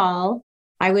this call,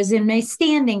 I was in my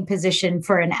standing position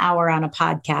for an hour on a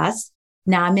podcast.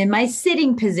 Now I'm in my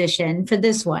sitting position for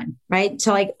this one, right?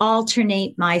 So I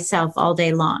alternate myself all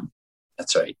day long.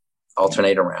 That's right.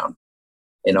 Alternate around.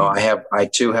 I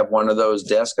too have one of those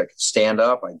desks. I can stand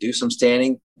up. I do some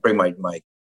standing, bring my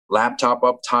laptop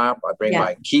up top. I bring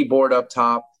my keyboard up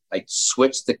top. I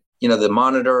switch the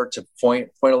monitor to point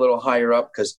a little higher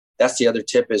up, because that's the other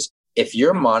tip is if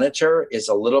your monitor is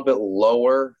a little bit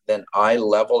lower than eye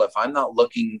level, if I'm not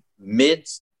looking mid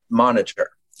monitor,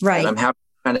 and I'm having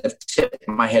to kind of tip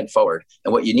my head forward.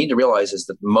 And what you need to realize is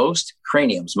that most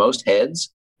craniums, most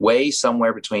heads weigh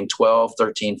somewhere between 12,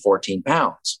 13, 14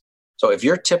 pounds. So if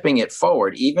you're tipping it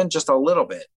forward, even just a little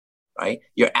bit, right,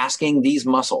 you're asking these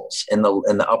muscles in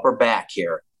the upper back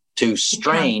here to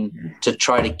strain to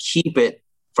try to keep it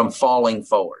from falling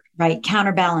forward. Right.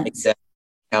 Counterbalance. Exactly.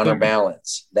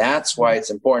 Counterbalance. That's why it's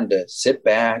important to sit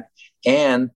back.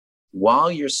 And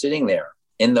while you're sitting there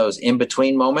in those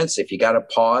in-between moments, if you got to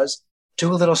pause,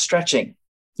 do a little stretching.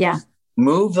 Yeah.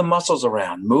 Move the muscles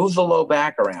around, move the low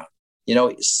back around,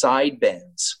 side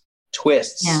bends,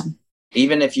 twists,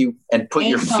 even if you, and put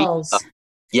ankles. Your feet up.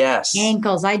 Yes.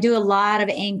 Ankles. I do a lot of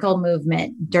ankle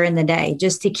movement during the day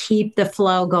just to keep the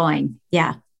flow going.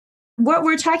 Yeah. What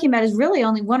we're talking about is really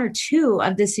only 1 or 2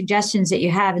 of the suggestions that you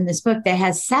have in this book that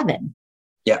has 7.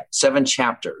 Yeah. 7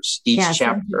 chapters. Each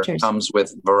chapter comes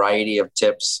with a variety of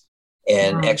tips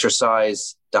and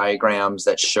exercise diagrams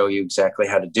that show you exactly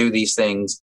how to do these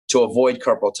things to avoid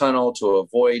carpal tunnel, to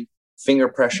avoid finger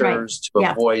pressures, to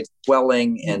avoid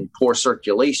swelling and poor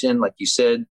circulation, like you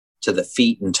said, to the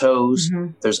feet and toes.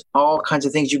 Mm-hmm. There's all kinds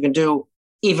of things you can do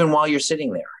even while you're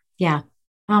sitting there. Yeah.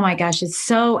 Oh my gosh, it's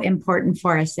so important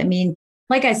for us. I mean,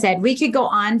 like I said, we could go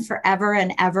on forever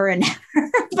and ever and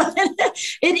ever, but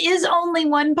it is only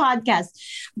one podcast.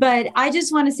 But I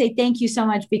just want to say thank you so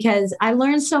much because I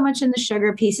learned so much in the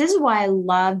sugar piece. This is why I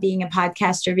love being a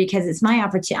podcaster, because it's my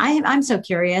opportunity. I'm so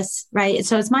curious, right?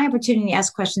 So it's my opportunity to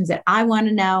ask questions that I want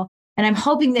to know. And I'm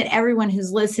hoping that everyone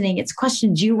who's listening, it's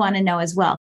questions you want to know as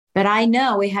well. But I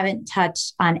know we haven't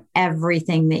touched on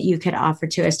everything that you could offer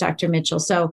to us, Dr. Mitchell.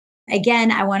 So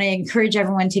again, I want to encourage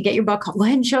everyone to get your book. Go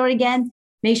ahead and show it again.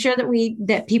 Make sure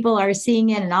that people are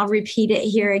seeing it. And I'll repeat it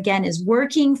here again, is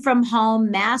Working from Home,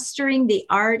 Mastering the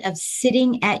Art of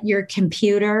Sitting at Your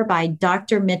Computer by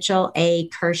Dr. Mitchell A.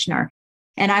 Kirschner.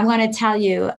 And I want to tell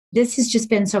you, this has just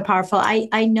been so powerful.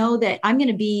 I know that I'm going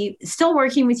to be still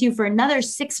working with you for another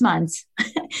 6 months.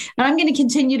 And I'm going to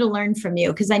continue to learn from you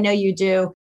because I know you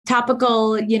do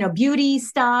topical, beauty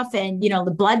stuff and,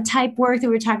 the blood type work that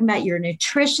we're talking about. You're a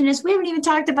nutritionist. We haven't even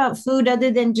talked about food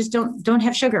other than just don't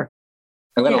have sugar.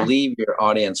 I'm going to leave your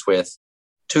audience with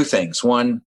two things.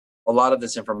 One, a lot of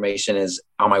this information is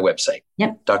on my website,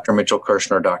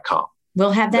 drmitchellkirschner.com.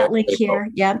 We'll have that link here.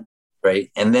 Yep.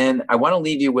 Right. And then I want to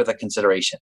leave you with a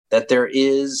consideration that there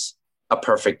is a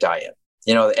perfect diet.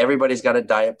 Everybody's got a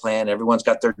diet plan. Everyone's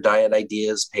got their diet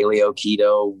ideas, paleo,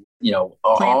 keto,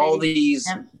 all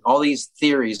these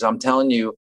theories. I'm telling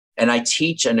you, and I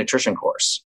teach a nutrition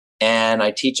course. And I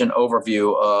teach an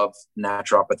overview of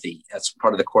naturopathy. That's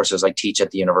part of the courses I teach at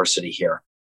the university here.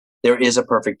 There is a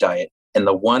perfect diet. And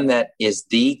the one that is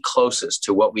the closest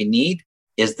to what we need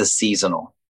is the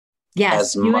seasonal.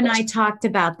 Yes, you and I talked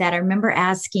about that. I remember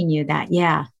asking you that.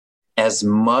 Yeah. As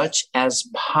much as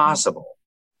possible,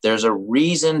 there's a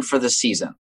reason for the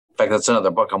season. In fact, that's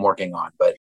another book I'm working on.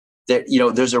 But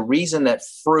there's a reason that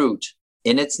fruit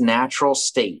in its natural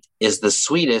state is the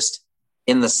sweetest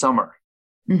in the summer.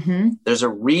 Mm-hmm. There's a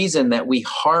reason that we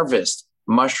harvest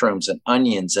mushrooms and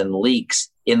onions and leeks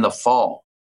in the fall.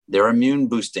 They're immune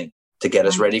boosting to get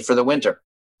us ready for the winter.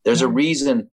 There's a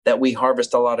reason that we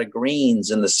harvest a lot of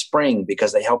greens in the spring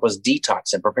because they help us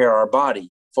detox and prepare our body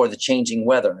for the changing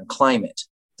weather and climate.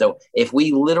 So if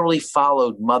we literally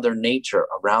followed Mother Nature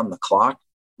around the clock,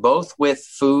 both with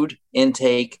food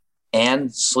intake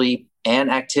and sleep and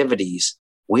activities,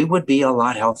 we would be a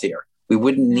lot healthier. We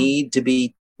wouldn't need to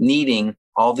be needing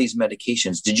all these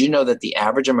medications. Did you know that the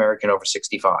average American over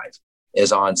 65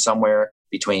 is on somewhere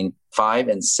between 5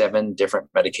 and 7 different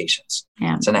medications?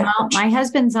 Yeah. It's an average. Well, my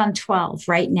husband's on 12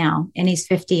 right now, and he's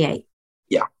 58.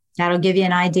 Yeah. That'll give you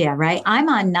an idea, right? I'm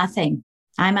on nothing.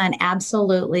 I'm on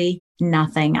absolutely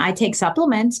nothing. I take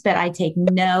supplements, but I take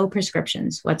no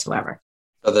prescriptions whatsoever.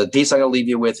 So the piece I'm going to leave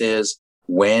you with is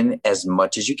when, as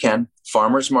much as you can,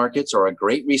 farmers markets are a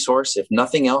great resource, if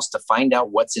nothing else, to find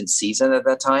out what's in season at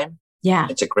that time. Yeah.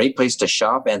 It's a great place to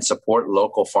shop and support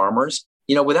local farmers.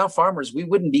 Without farmers, we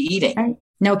wouldn't be eating. Right.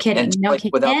 No kidding.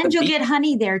 And you'll get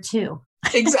honey there too.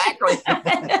 Exactly.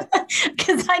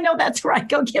 Because I know that's where I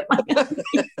go get my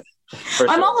honey.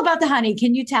 I'm all about the honey.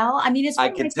 Can you tell? I mean, it's I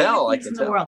can tell. The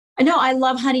world. I know. I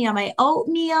love honey on my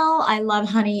oatmeal. I love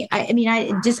honey.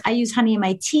 I use honey in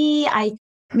my tea. I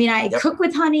cook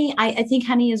with honey. I think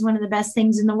honey is one of the best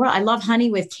things in the world. I love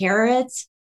honey with carrots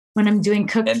when I'm doing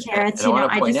cooked carrots. And I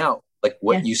want to point out, like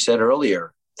what you said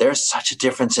earlier, there's such a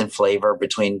difference in flavor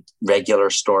between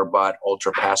regular store-bought,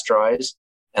 ultra-pasteurized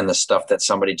and the stuff that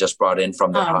somebody just brought in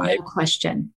from their hive. No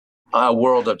question. A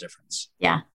world of difference.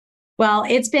 Yeah. Well,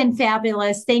 it's been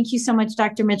fabulous. Thank you so much,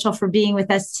 Dr. Mitchell, for being with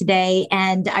us today.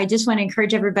 And I just want to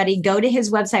encourage everybody, go to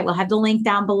his website. We'll have the link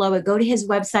down below it. Go to his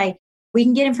website. We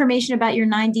can get information about your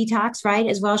 9 detox, right?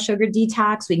 As well as sugar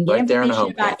detox. We can get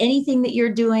information about anything that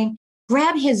you're doing.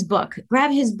 Grab his book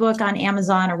on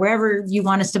Amazon or wherever you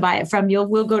want us to buy it from.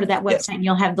 We'll go to that website and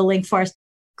you'll have the link for us.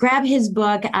 Grab his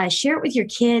book, share it with your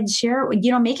kids, share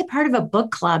it, make it part of a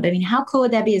book club. I mean, how cool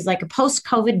would that be? It's like a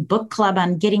post-COVID book club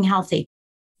on getting healthy.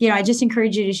 I just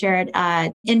encourage you to share it.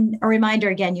 And a reminder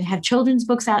again, you have children's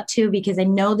books out too, because I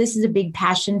know this is a big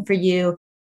passion for you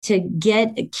to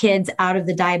get kids out of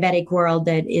the diabetic world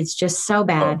that it's just so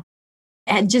bad.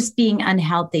 And just being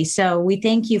unhealthy. So we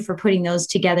thank you for putting those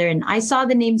together. And I saw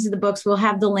the names of the books. We'll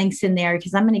have the links in there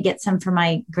because I'm going to get some for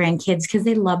my grandkids because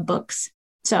they love books.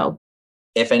 So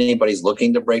if anybody's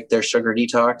looking to break their sugar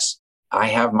detox, I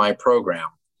have my program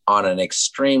on an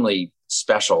extremely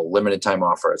special limited time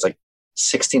offer. It's like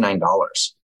 $69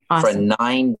 for a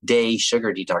 9-day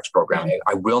sugar detox program. Yeah.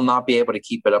 I will not be able to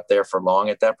keep it up there for long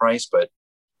at that price, but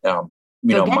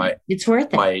it's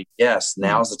worth it.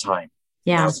 Now's the time.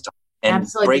 Yeah. Now's the time. And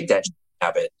absolutely. Break that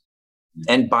habit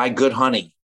and buy good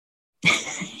honey.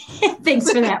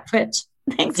 Thanks for that, Rich.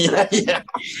 Thanks for that.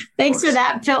 Thanks for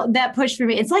that push for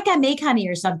me. It's like I make honey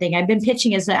or something. I've been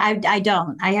pitching it. I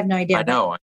don't. I have no idea. I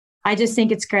know. I just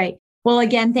think it's great. Well,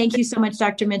 again, thank you so much,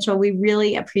 Dr. Mitchell. We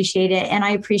really appreciate it. And I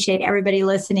appreciate everybody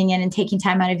listening in and taking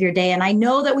time out of your day. And I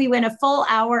know that we went a full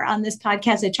hour on this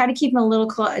podcast. I try to keep them a little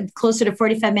closer to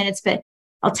 45 minutes, but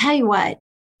I'll tell you what,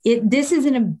 this is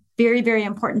a very, very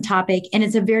important topic. And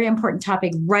it's a very important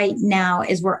topic right now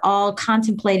as we're all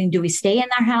contemplating, do we stay in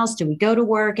our house? Do we go to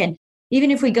work? And even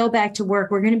if we go back to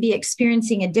work, we're going to be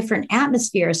experiencing a different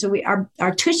atmosphere. So our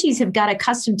tushies have got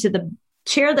accustomed to the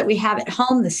chair that we have at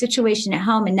home, the situation at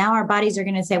home. And now our bodies are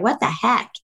going to say, what the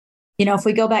heck? If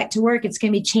we go back to work, it's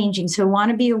going to be changing. So we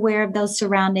want to be aware of those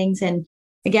surroundings. And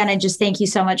again, I just thank you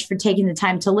so much for taking the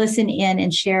time to listen in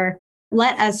and share.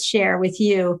 Let us share with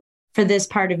you for this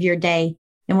part of your day.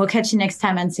 And we'll catch you next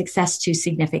time on Success to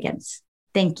Significance.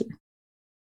 Thank you.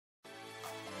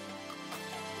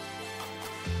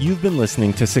 You've been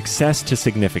listening to Success to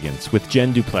Significance with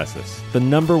Jen Duplessis, the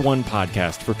 #1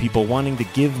 podcast for people wanting to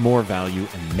give more value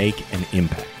and make an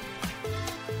impact.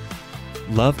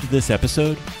 Loved this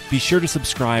episode? Be sure to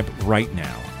subscribe right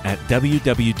now at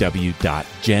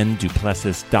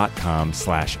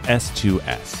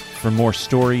www.jenduplessis.com/S2S for more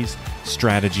stories,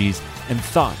 strategies, and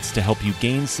thoughts to help you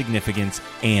gain significance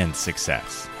and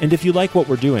success. And if you like what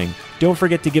we're doing, don't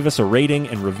forget to give us a rating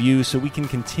and review so we can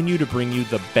continue to bring you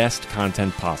the best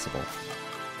content possible.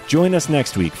 Join us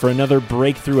next week for another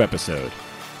breakthrough episode.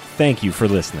 Thank you for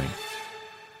listening.